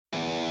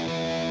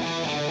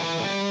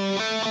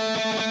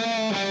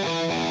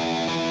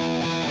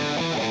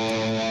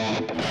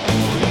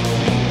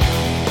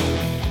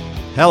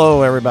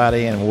Hello,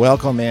 everybody, and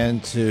welcome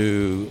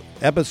into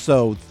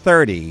episode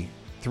 30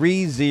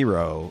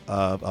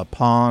 of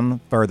Upon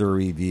Further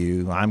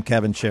Review. I'm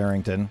Kevin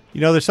Sherrington. You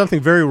know, there's something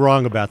very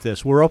wrong about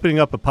this. We're opening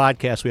up a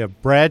podcast. We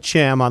have Brad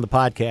Sham on the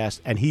podcast,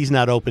 and he's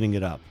not opening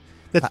it up.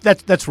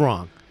 That's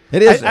wrong.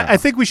 It is. I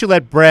think we should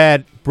let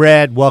Brad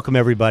welcome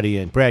everybody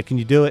in. Brad, can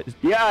you do it?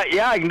 Yeah,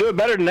 I can do it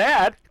better than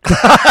that.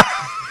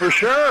 For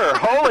sure.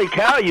 Holy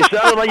cow, you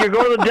sounded like you're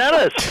going to the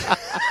dentist.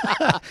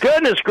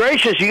 Goodness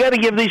gracious, you got to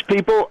give these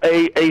people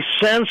a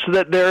sense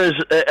that there is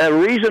a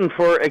reason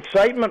for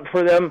excitement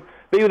for them.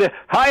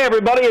 Hi,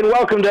 everybody, and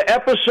welcome to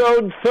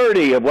episode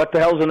 30 of what the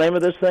hell's the name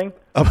of this thing?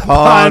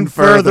 Upon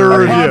Further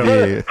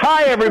Review.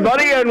 Hi,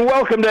 everybody, and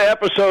welcome to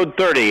episode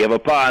 30 of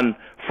Upon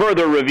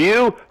Further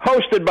Review,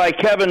 hosted by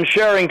Kevin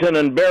Sherrington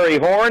and Barry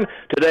Horn.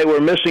 Today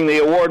we're missing the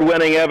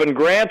award-winning Evan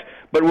Grant,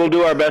 but we'll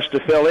do our best to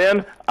fill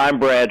in. I'm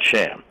Brad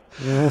Sham.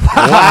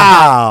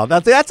 Wow.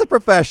 That's a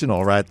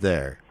professional right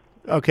there.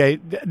 Okay,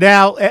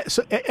 now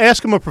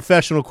ask him a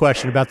professional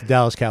question about the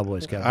Dallas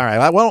Cowboys, Kevin. All right,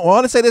 I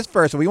want to say this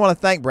first. We want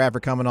to thank Brad for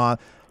coming on.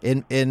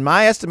 In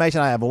my estimation,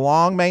 I have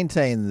long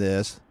maintained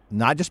this,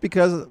 not just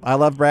because I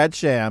love Brad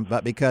Sham,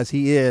 but because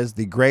he is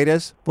the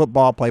greatest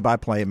football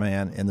play-by-play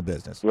man in the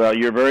business. Well,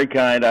 you're very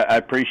kind. I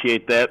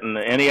appreciate that, and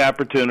any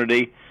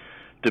opportunity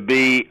to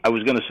be, I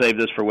was going to save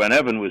this for when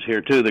Evan was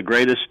here, too, the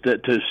greatest,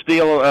 to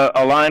steal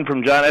a line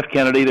from John F.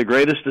 Kennedy, the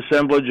greatest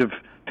assemblage of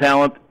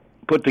talent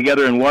put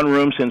together in one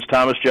room since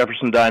Thomas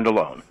Jefferson dined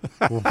alone.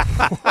 Well,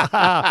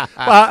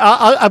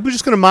 I'm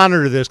just going to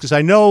monitor this because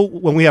I know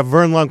when we have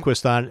Vern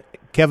Lundquist on,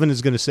 Kevin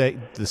is going to say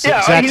the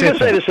exact same thing. Yeah, he's going to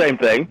say the same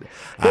thing.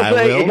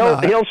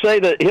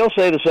 He'll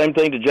say the same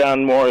thing to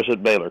John Morris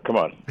at Baylor. Come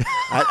on.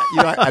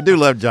 I do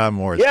love John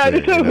Morris. Yeah, I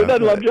do too. Who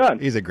doesn't love John?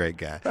 He's a great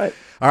guy. Right.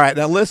 All right,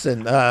 now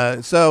listen.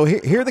 So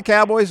here the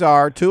Cowboys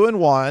are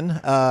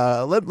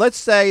 2-1. Let's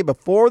say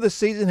before the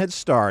season had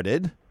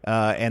started,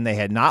 and they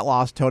had not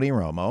lost Tony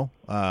Romo.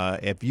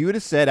 If you would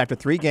have said after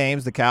 3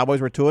 games the Cowboys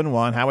were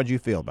 2-1, how would you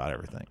feel about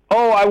everything?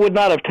 Oh, I would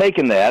not have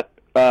taken that.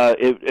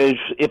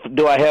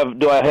 Do I have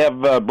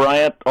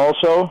Bryant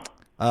also?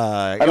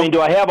 I mean,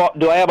 do I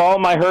have all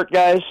my hurt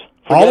guys?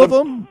 All of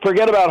them?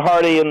 Forget about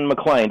Hardy and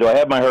McClain. Do I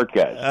have my hurt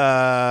guys?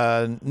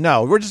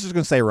 No, we're just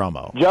going to say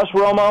Romo. Just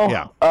Romo?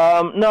 Yeah.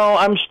 No,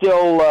 I'm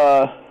still.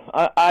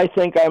 I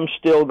think I'm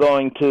still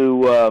going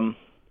to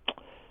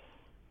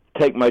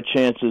take my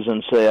chances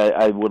and say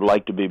I would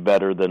like to be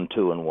better than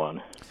 2-1.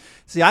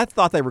 See, I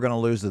thought they were going to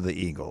lose to the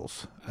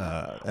Eagles.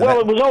 Well,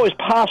 it was always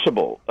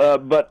possible,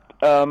 but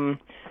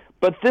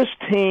this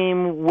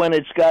team, when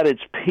it's got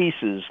its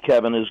pieces,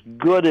 Kevin, is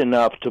good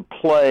enough to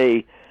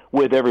play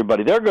with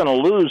everybody. They're going to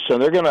lose, so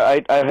they're going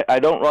to. I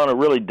don't want to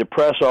really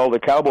depress all the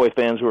Cowboy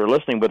fans who are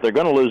listening, but they're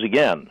going to lose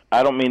again.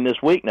 I don't mean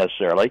this week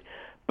necessarily,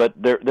 but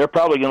they're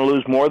probably going to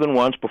lose more than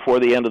once before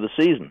the end of the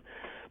season.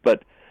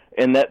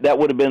 And that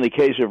would have been the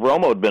case if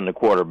Romo had been the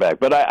quarterback.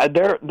 But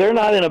they're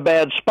not in a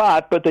bad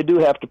spot, but they do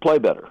have to play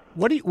better.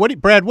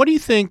 Brad, what do you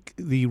think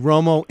the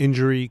Romo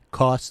injury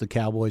costs the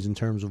Cowboys in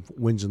terms of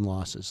wins and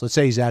losses? Let's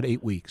say he's out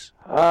 8 weeks.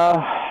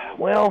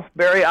 Well,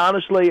 Barry,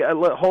 honestly,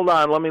 hold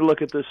on. Let me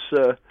look at this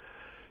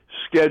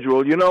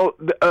schedule. You know,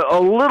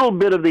 a little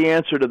bit of the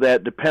answer to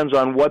that depends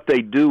on what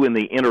they do in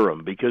the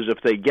interim. Because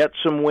if they get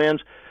some wins,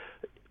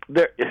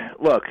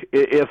 look,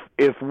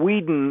 if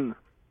Whedon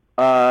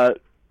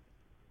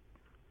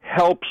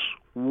helps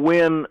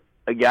win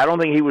again. I don't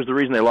think he was the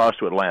reason they lost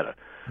to Atlanta.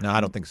 No, I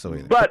don't think so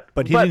either. But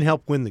he didn't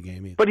help win the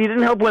game either. But he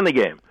didn't help win the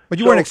game. But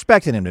you weren't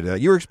expecting him to do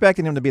that. You were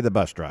expecting him to be the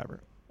bus driver.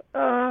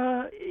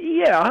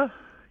 Yeah.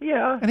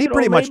 And he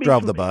pretty much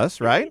drove the bus,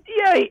 right?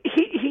 Yeah,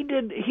 he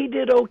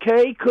did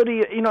okay. Could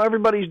he? You know,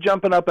 everybody's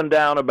jumping up and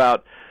down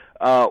about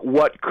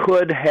what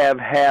could have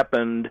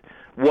happened.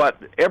 What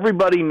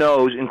everybody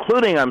knows,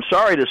 including, I'm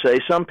sorry to say,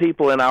 some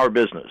people in our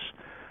business.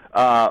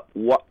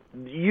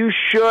 He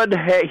should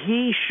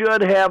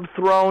have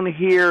thrown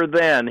here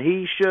then.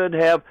 He should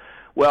have.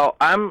 Well,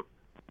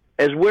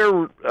 as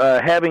we're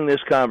having this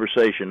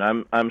conversation,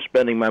 I'm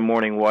spending my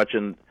morning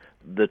watching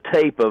the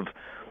tape of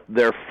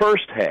their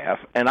first half,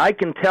 and I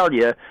can tell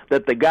you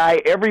that the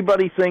guy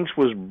everybody thinks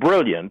was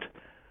brilliant,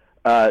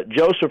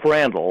 Joseph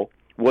Randle,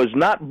 was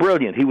not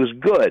brilliant. He was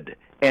good,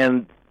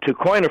 and to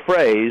coin a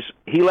phrase,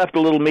 he left a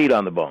little meat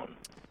on the bone.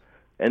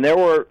 And there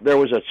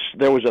was a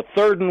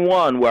 3rd and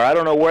 1 where I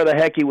don't know where the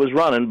heck he was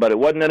running, but it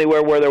wasn't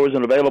anywhere where there was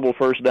an available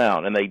first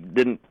down, and they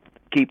didn't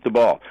keep the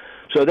ball.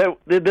 So there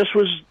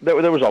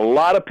was a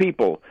lot of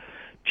people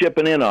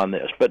chipping in on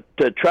this. But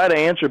to try to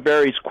answer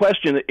Barry's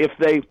question,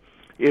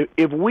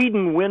 if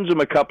Whedon wins them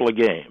a couple of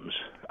games,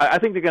 I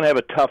think they're going to have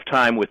a tough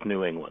time with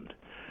New England.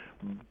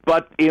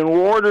 But in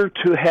order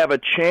to have a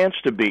chance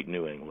to beat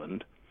New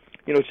England,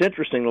 you know, it's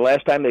interesting. The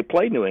last time they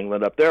played New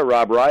England up there,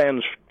 Rob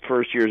Ryan's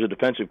first year as a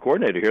defensive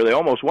coordinator here, they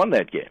almost won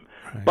that game.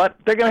 Right. But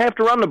they're going to have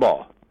to run the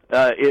ball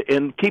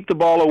and keep the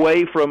ball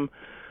away from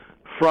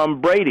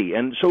Brady.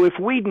 And so if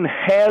Whedon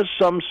has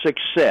some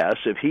success,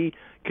 if he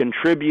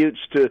contributes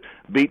to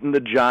beating the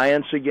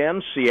Giants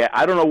again,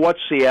 I don't know what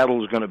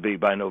Seattle is going to be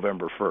by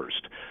November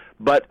 1st.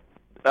 But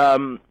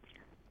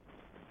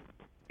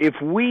if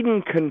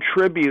Whedon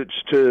contributes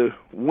to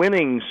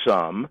winning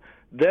some,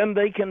 then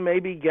they can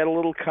maybe get a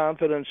little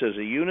confidence as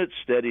a unit,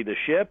 steady the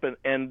ship,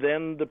 and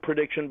then the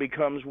prediction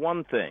becomes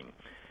one thing.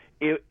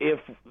 If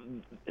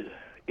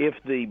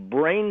the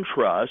brain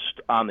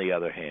trust, on the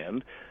other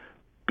hand,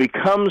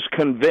 becomes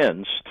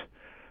convinced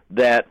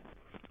that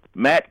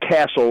Matt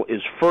Castle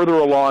is further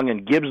along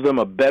and gives them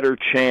a better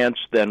chance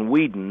than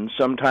Whedon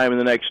sometime in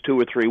the next 2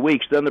 or 3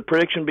 weeks, then the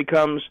prediction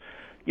becomes,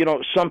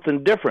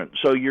 something different.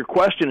 So your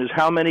question is,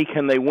 how many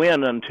can they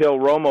win until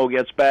Romo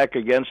gets back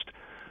against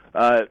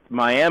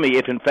Miami,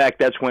 if in fact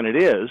that's when it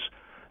is?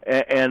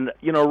 And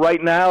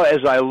right now,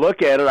 as I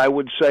look at it, I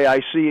would say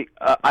I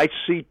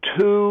see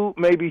 2,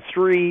 maybe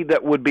 3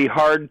 that would be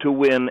hard to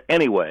win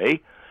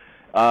anyway.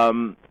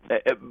 But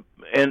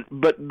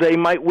they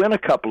might win a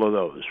couple of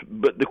those.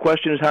 But the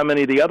question is, how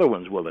many of the other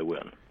ones will they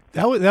win?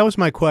 That was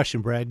my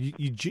question, Brad.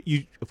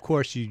 You of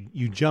course you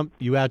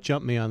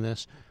out-jumped me on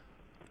this.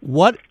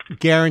 What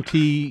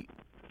guarantee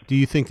do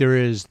you think there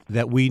is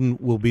that Whedon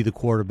will be the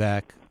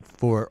quarterback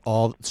for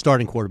all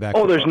starting quarterback?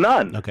 Oh, there's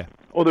none. Okay.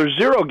 Oh, there's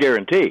zero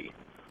guarantee.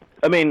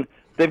 I mean,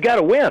 they've got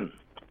to win.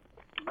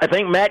 I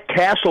think Matt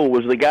Castle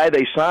was the guy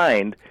they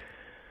signed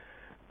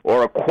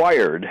or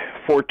acquired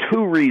for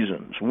 2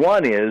 reasons.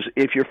 One is,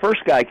 if your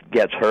first guy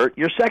gets hurt,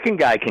 your second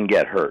guy can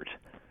get hurt.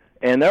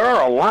 And there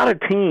are a lot of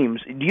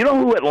teams. Do you know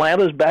who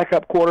Atlanta's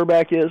backup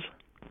quarterback is?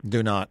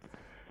 Do not.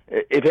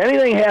 If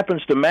anything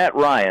happens to Matt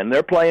Ryan,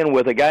 they're playing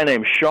with a guy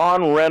named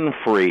Sean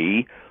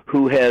Renfree,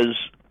 who has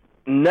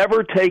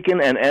never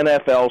taken an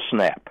NFL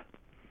snap.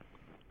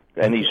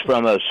 And he's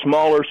from a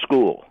smaller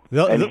school.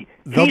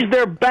 He's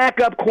their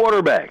backup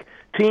quarterback.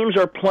 Teams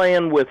are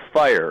playing with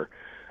fire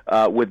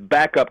with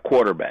backup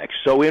quarterbacks.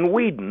 So in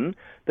Whedon,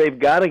 they've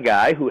got a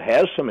guy who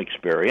has some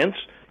experience.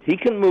 He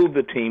can move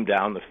the team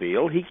down the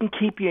field. He can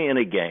keep you in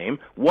a game.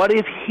 What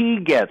if he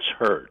gets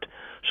hurt?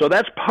 So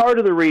that's part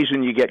of the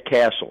reason you get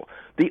Castle.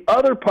 The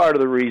other part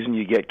of the reason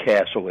you get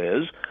Castle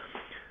is,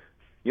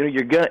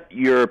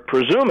 you're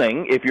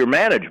presuming, if you're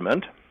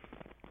management,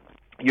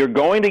 you're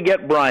going to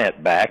get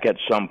Bryant back at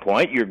some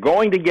point. You're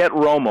going to get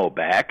Romo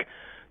back.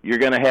 You're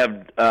going to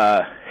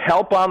have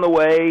help on the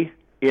way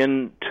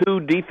in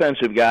 2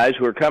 defensive guys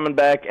who are coming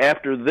back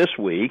after this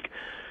week.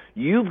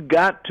 You've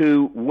got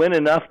to win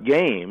enough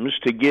games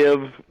to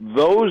give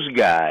those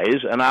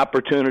guys an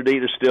opportunity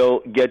to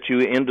still get you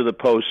into the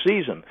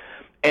postseason.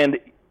 And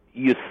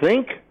you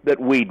think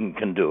that Whedon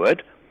can do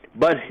it,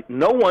 but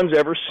no one's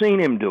ever seen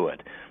him do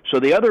it.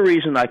 So the other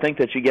reason I think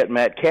that you get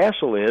Matt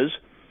Castle is,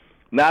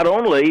 not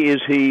only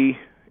is he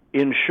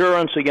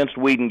insurance against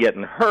Whedon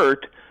getting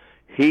hurt,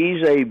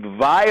 he's a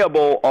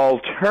viable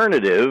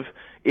alternative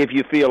if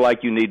you feel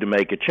like you need to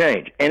make a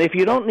change. And if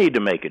you don't need to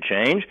make a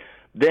change,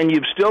 then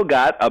you've still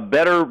got a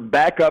better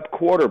backup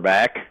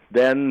quarterback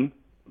than,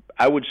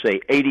 I would say,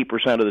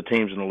 80% of the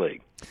teams in the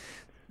league.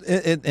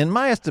 In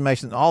my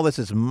estimation, all this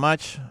is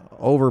much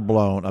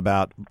overblown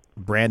about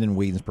Brandon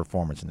Whedon's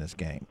performance in this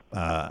game.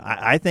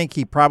 I think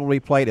he probably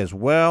played as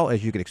well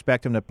as you could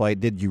expect him to play.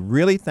 Did you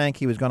really think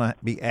he was going to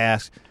be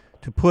asked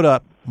to put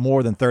up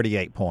more than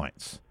 38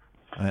 points?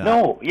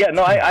 No,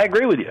 I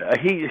agree with you.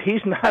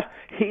 He's not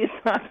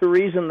the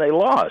reason they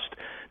lost.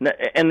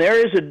 And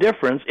there is a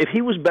difference. If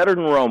he was better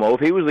than Romo,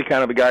 if he was the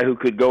kind of a guy who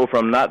could go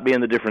from not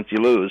being the difference you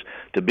lose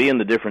to being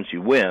the difference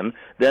you win,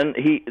 then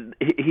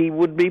he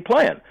would be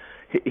playing.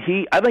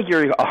 I think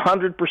you're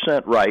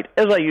 100% right,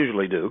 as I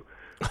usually do.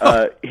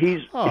 I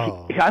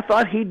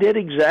thought he did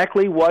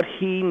exactly what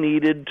he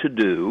needed to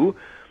do.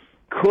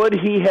 Could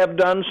he have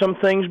done some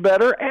things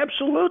better?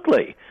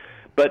 Absolutely.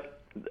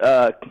 But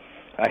I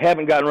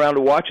haven't gotten around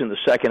to watching the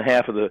second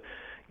half of the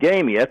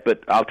game yet,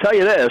 but I'll tell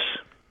you this.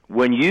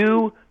 When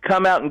you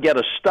come out and get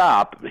a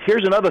stop,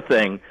 here's another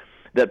thing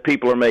that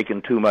people are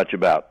making too much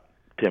about,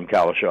 Tim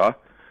Kalashaw.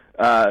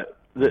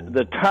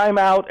 The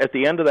timeout at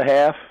the end of the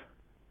half,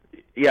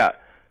 yeah.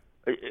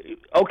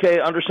 Okay,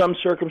 under some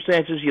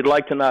circumstances, you'd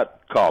like to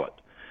not call it.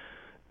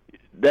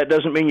 That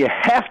doesn't mean you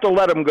have to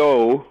let them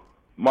go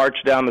march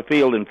down the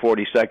field in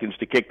 40 seconds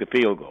to kick the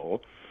field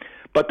goal.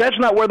 But that's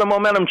not where the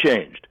momentum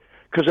changed,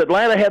 because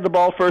Atlanta had the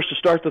ball first to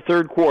start the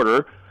third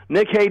quarter.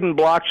 Nick Hayden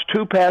blocks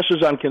 2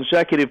 passes on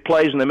consecutive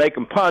plays, and they make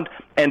them punt,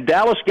 and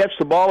Dallas gets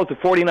the ball at the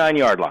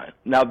 49-yard line.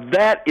 Now,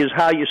 that is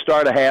how you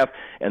start a half,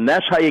 and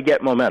that's how you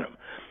get momentum.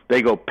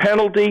 They go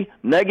penalty,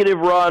 negative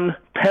run,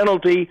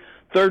 penalty,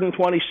 3rd and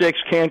 26,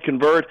 can't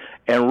convert,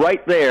 and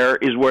right there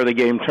is where the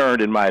game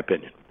turned, in my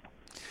opinion.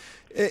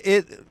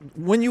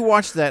 When you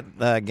watch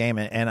that game,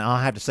 and I'll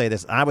have to say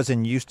this, I was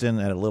in Houston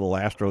at a little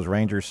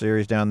Astros-Rangers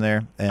series down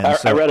there. And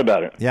I read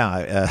about it.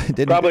 Yeah.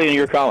 Probably in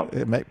your column.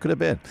 It could have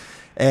been.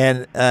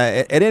 And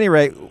at any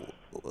rate,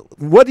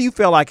 what do you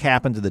feel like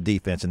happened to the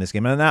defense in this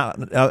game?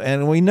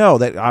 And we know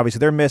that obviously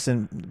they're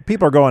missing.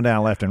 People are going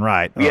down left and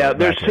right. Yeah,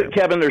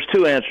 Kevin, there's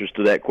 2 answers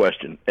to that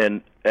question,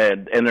 and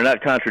they're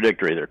not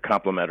contradictory. They're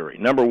complementary.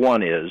 Number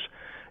one is,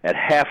 at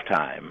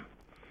halftime,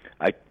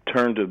 I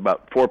turned to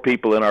about 4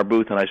 people in our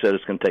booth and I said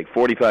it's going to take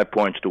 45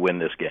 points to win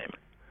this game.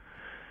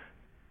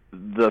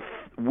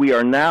 We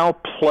are now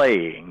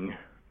playing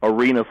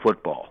arena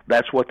football.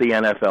 That's what the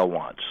NFL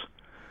wants.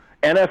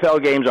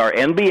 NFL games are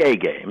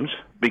NBA games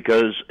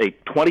because a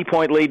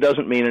 20-point lead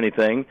doesn't mean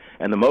anything,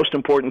 and the most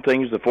important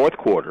thing is the fourth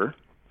quarter,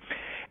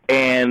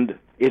 and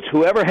it's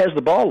whoever has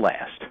the ball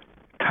last.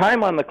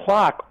 Time on the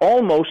clock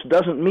almost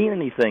doesn't mean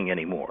anything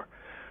anymore.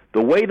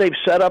 The way they've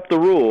set up the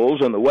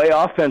rules and the way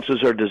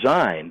offenses are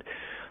designed,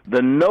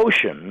 the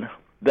notion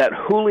that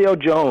Julio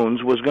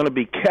Jones was going to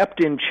be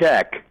kept in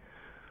check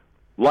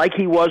like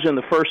he was in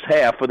the first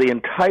half for the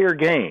entire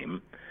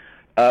game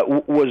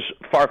was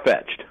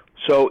far-fetched.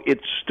 So it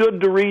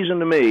stood to reason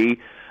to me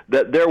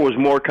that there was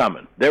more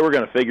coming. They were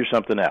going to figure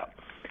something out.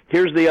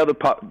 Here's the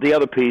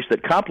other piece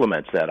that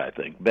complements that, I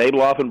think. Babe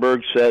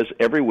Laufenberg says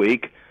every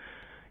week,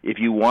 if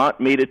you want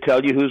me to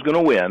tell you who's going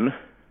to win,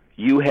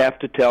 you have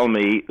to tell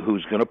me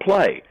who's going to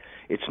play.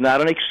 It's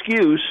not an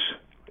excuse.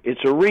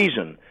 It's a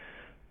reason.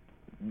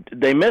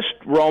 They missed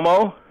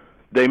Romo.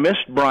 They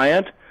missed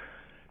Bryant.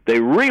 They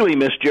really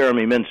missed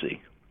Jeremy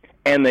Mincey.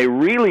 And they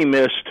really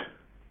missed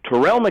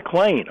Terrell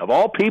McClain, of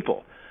all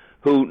people,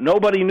 who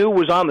nobody knew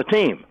was on the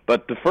team.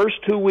 But the first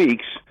 2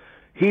 weeks,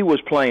 he was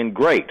playing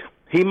great.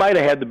 He might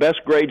have had the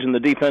best grades in the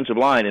defensive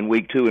line in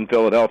Week 2 in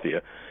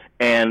Philadelphia.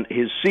 And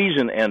his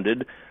season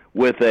ended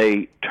with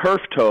a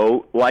turf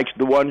toe like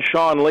the one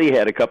Sean Lee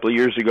had a couple of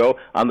years ago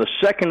on the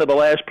second to the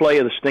last play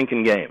of the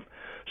stinking game.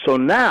 So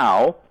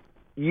now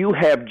you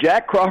have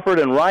Jack Crawford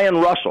and Ryan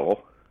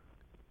Russell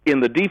in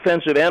the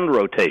defensive end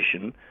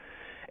rotation,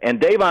 and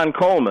Davon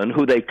Coleman,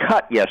 who they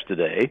cut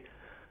yesterday,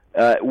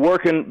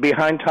 working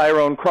behind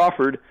Tyrone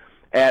Crawford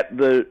at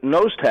the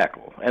nose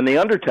tackle and the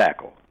under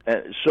tackle.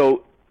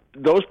 So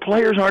those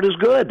players aren't as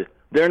good.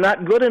 They're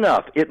not good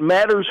enough. It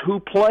matters who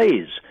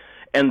plays.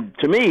 And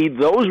to me,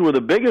 those were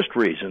the biggest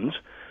reasons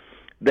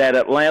that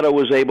Atlanta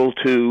was able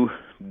to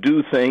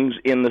do things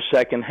in the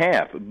second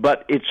half.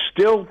 But it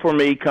still, for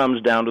me,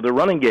 comes down to the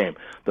running game.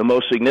 The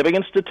most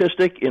significant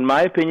statistic, in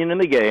my opinion, in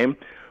the game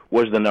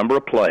was the number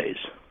of plays.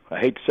 I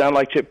hate to sound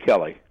like Chip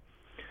Kelly,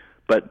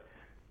 but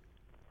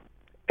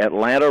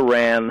Atlanta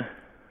ran,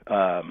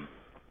 I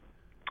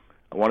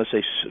want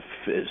to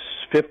say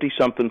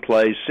 50-something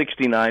plays,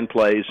 69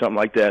 plays, something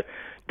like that.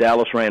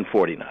 Dallas ran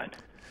 49.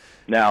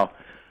 Now,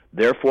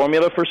 their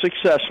formula for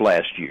success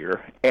last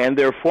year and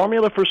their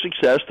formula for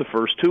success the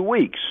first 2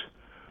 weeks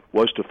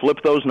was to flip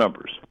those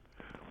numbers.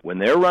 When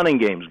their running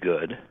game's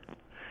good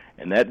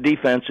and that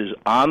defense is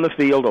on the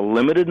field a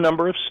limited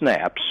number of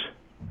snaps,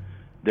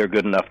 they're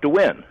good enough to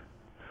win.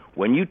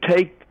 When you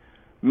take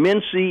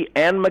Mincey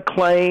and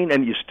McClain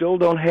and you still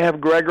don't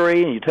have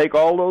Gregory and you take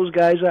all those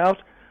guys out,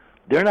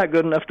 they're not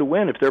good enough to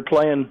win if they're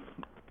playing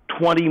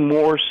 20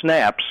 more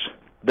snaps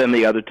than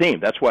the other team.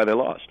 That's why they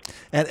lost.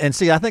 And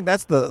see, I think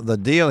that's the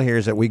deal here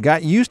is that we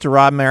got used to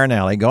Rob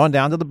Marinelli going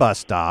down to the bus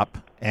stop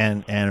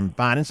and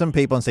finding some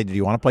people and say, do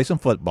you want to play some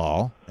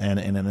football? And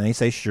then they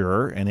say,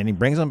 sure. And then he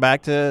brings them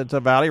back to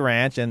Valley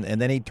Ranch, and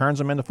then he turns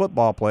them into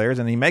football players,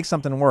 and he makes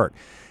something work.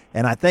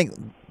 And I think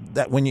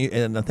that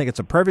I think it's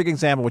a perfect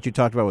example of what you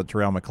talked about with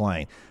Terrell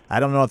McClain. I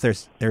don't know if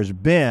there's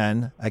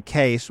been a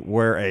case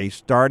where a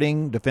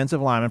starting defensive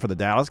lineman for the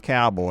Dallas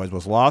Cowboys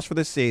was lost for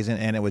the season,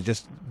 and it was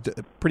just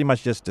pretty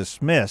much just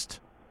dismissed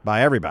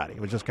by everybody. It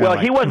was just kind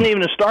of he wasn't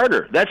even a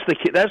starter. That's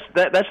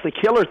the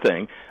killer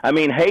thing. I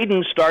mean,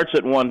 Hayden starts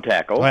at one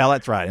tackle. Well,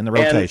 that's right, in the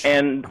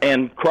rotation.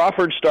 And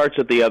Crawford starts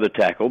at the other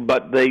tackle,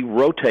 but they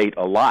rotate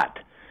a lot.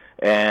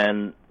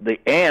 And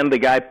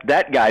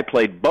that guy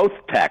played both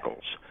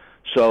tackles.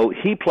 So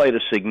he played a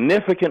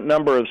significant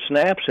number of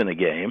snaps in a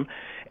game.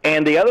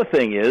 And the other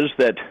thing is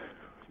that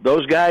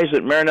those guys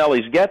that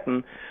Marinelli's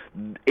getting,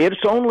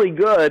 it's only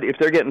good if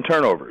they're getting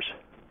turnovers.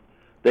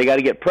 They got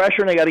to get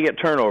pressure and they got to get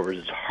turnovers.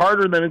 It's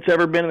harder than it's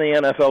ever been in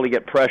the NFL to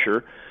get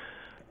pressure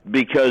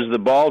because the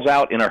ball's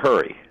out in a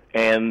hurry.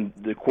 And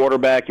the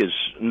quarterback is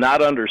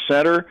not under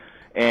center,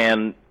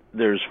 and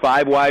there's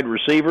 5 wide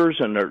receivers,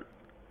 and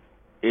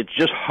it's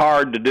just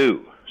hard to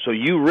do. So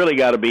you really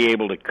got to be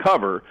able to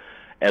cover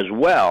as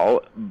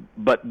well,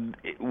 but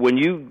when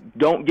you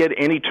don't get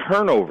any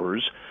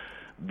turnovers,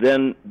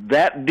 then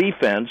that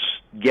defense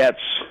gets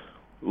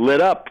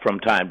lit up from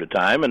time to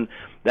time, and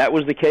that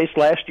was the case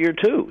last year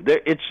too.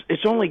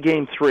 It's only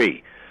game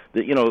 3.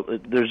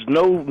 There's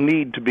no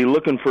need to be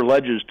looking for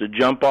ledges to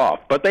jump off,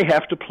 but they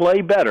have to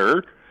play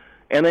better,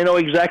 and they know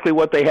exactly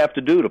what they have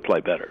to do to play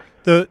better.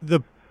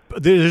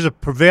 There's a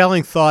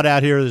prevailing thought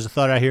out here. There's a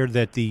thought out here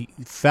that the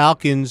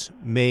Falcons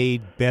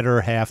made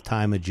better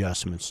halftime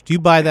adjustments. Do you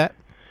buy that?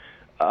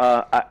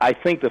 I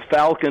think the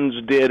Falcons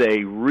did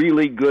a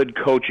really good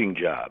coaching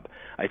job.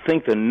 I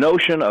think the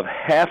notion of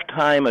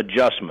halftime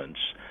adjustments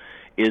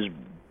is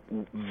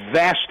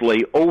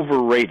vastly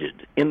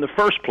overrated. In the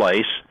first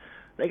place,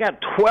 they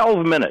got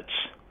 12 minutes.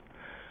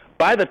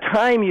 By the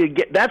time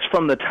that's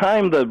from the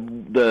time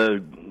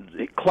the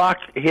clock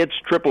hits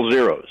triple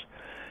zeros.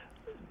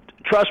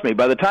 Trust me,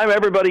 by the time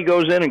everybody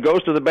goes in and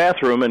goes to the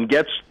bathroom and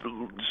gets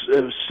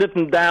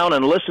sitting down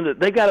and listening,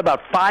 they got about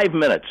 5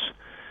 minutes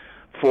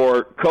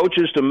for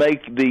coaches to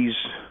make these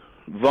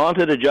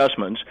vaunted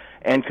adjustments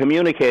and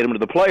communicate them to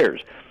the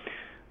players.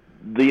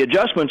 the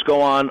adjustments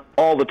go on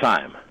all the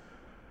time.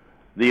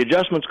 The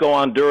adjustments go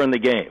on during the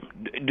game.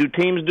 Do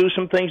teams do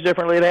some things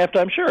differently at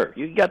halftime? Sure.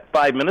 You got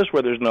 5 minutes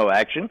where there's no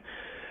action,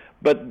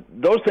 but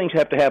those things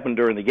have to happen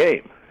during the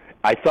game.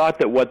 I thought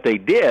that what they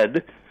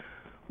did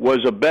was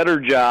a better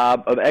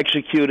job of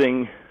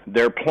executing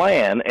their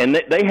plan, and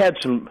they had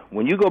some,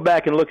 when you go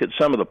back and look at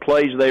some of the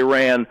plays they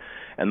ran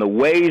and the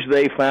ways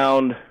they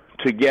found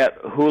to get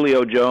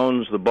Julio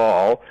Jones the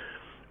ball,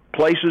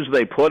 places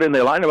they put him,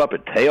 they lined him up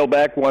at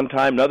tailback one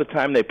time, another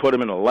time they put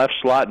him in a left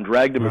slot and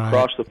dragged him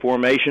across the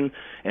formation,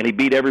 and he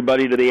beat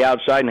everybody to the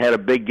outside and had a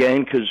big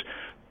gain because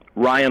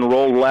Ryan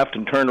rolled left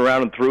and turned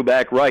around and threw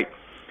back right.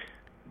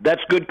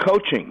 That's good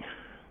coaching.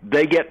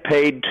 They get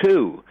paid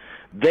too.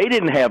 They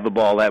didn't have the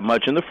ball that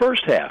much in the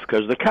first half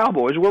because the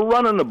Cowboys were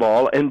running the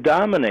ball and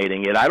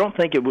dominating it. I don't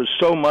think it was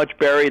so much,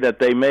 Barry, that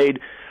they made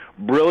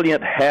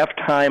brilliant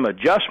halftime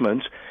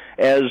adjustments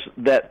as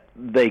that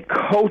they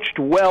coached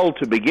well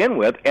to begin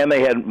with, and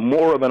they had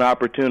more of an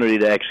opportunity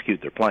to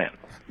execute their plan.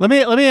 Let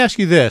me ask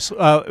you this: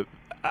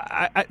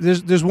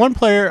 there's one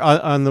player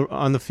on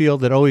the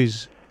field that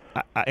always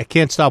I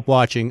can't stop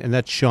watching, and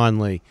that's Sean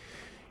Lee.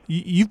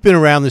 You've been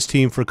around this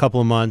team for a couple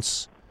of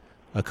months,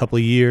 a couple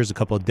of years, a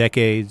couple of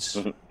decades,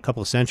 a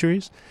couple of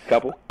centuries.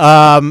 Couple.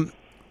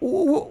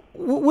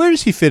 Where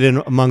does he fit in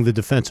among the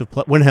defensive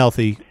when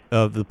healthy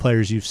of the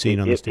players you've seen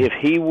on this team? If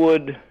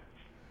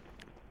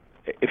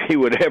he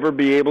would ever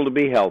be able to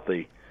be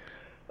healthy,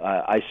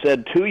 I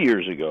said 2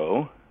 years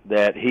ago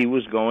that it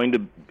was going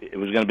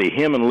to be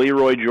him and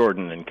Leroy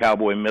Jordan in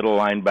Cowboy middle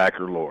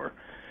linebacker lore.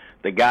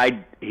 The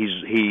guy,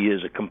 he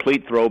is a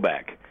complete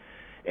throwback,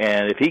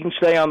 and if he can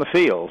stay on the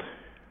field,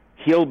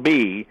 he'll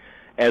be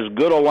as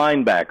good a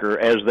linebacker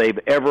as they've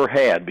ever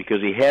had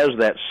because he has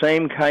that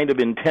same kind of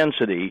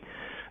intensity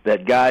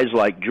that guys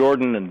like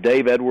Jordan and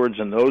Dave Edwards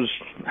and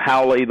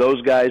Howley,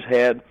 those guys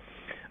had.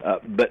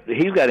 But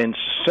he's got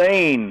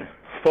insane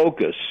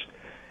focus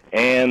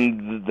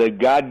and the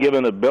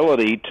God-given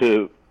ability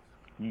to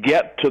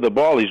get to the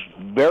ball. He's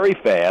very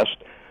fast,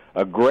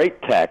 a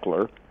great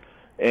tackler,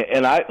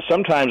 and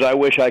sometimes I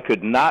wish I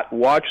could not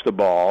watch the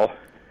ball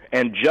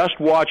and just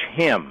watch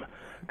him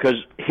because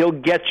he'll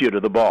get you to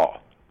the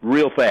ball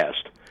real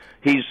fast.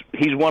 He's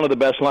one of the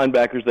best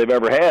linebackers they've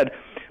ever had,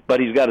 but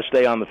he's got to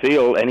stay on the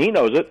field, and he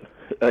knows it.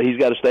 He's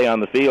got to stay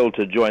on the field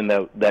to join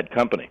that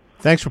company.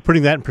 Thanks for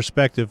putting that in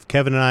perspective.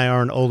 Kevin and I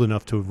aren't old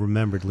enough to have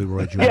remembered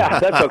Leroy Jordan. Yeah,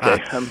 that's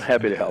okay. I'm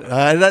happy to help.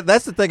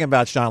 That's the thing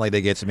about Sean Lee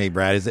that gets me,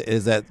 Brad,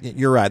 is that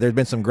you're right. There's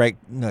been some great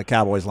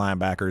Cowboys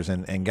linebackers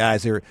and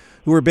guys who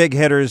were big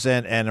hitters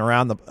and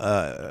around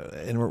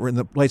and were in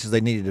the places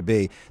they needed to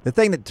be. The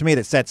thing that to me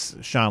that sets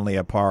Sean Lee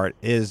apart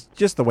is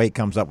just the way he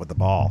comes up with the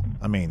ball.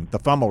 I mean, the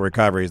fumble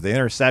recoveries, the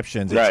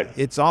interceptions.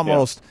 It's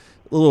almost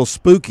a little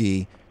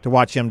spooky to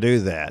watch him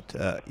do that,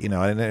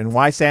 and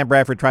why Sam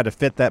Bradford tried to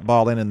fit that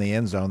ball in the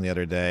end zone the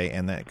other day,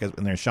 and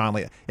there's Sean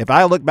Lee. If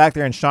I look back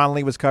there and Sean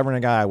Lee was covering a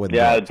guy, I wouldn't.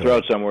 Yeah, I'd throw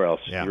it somewhere else.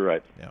 Yeah. You're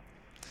right. Yeah.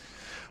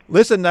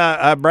 Listen,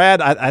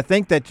 Brad, I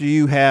think that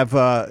you have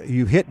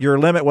you hit your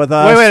limit with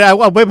us.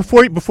 Wait!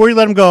 Before you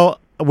let him go,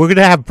 we're going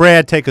to have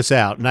Brad take us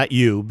out, not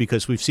you,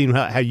 because we've seen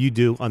how you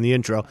do on the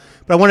intro.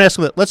 But I want to ask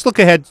you, let's look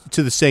ahead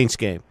to the Saints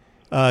game.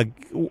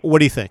 What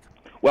do you think?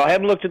 Well, I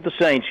haven't looked at the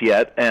Saints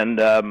yet,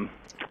 and.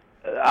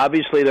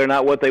 Obviously, they're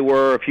not what they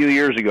were a few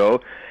years ago.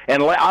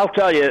 And I'll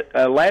tell you,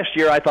 last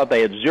year I thought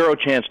they had zero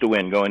chance to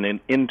win going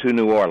into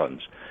New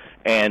Orleans.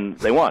 And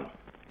they won.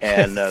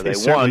 And they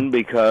won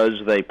because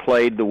they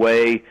played the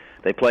way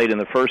they played in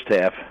the first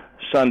half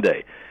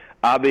Sunday.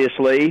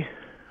 Obviously,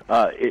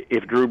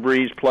 if Drew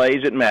Brees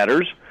plays, it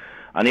matters.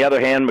 On the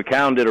other hand,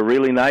 McCown did a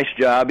really nice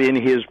job in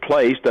his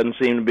place. Doesn't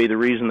seem to be the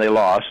reason they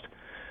lost.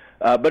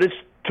 But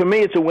to me,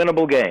 it's a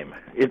winnable game.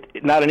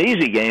 Not an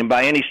easy game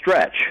by any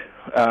stretch.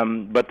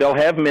 But they'll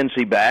have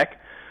Mincy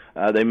back.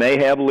 They may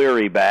have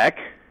Leary back.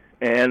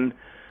 And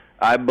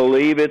I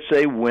believe it's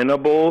a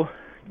winnable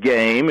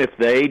game if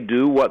they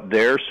do what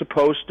they're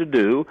supposed to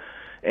do.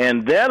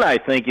 And then I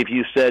think if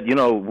you said,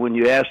 when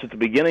you asked at the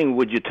beginning,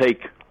 would you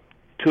take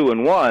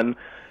 2-1,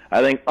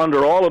 I think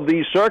under all of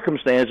these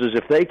circumstances,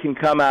 if they can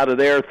come out of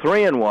there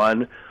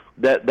 3-1,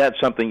 that's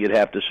something you'd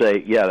have to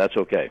say, yeah, that's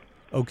okay.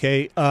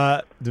 Okay.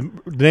 The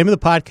name of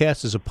the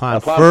podcast is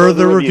Upon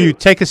Further Review.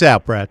 Take us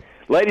out, Brad.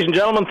 Ladies and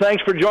gentlemen,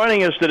 thanks for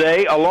joining us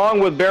today. Along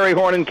with Barry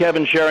Horn and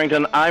Kevin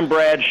Sherrington, I'm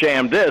Brad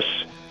Sham. This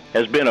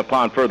has been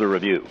Upon Further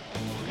Review.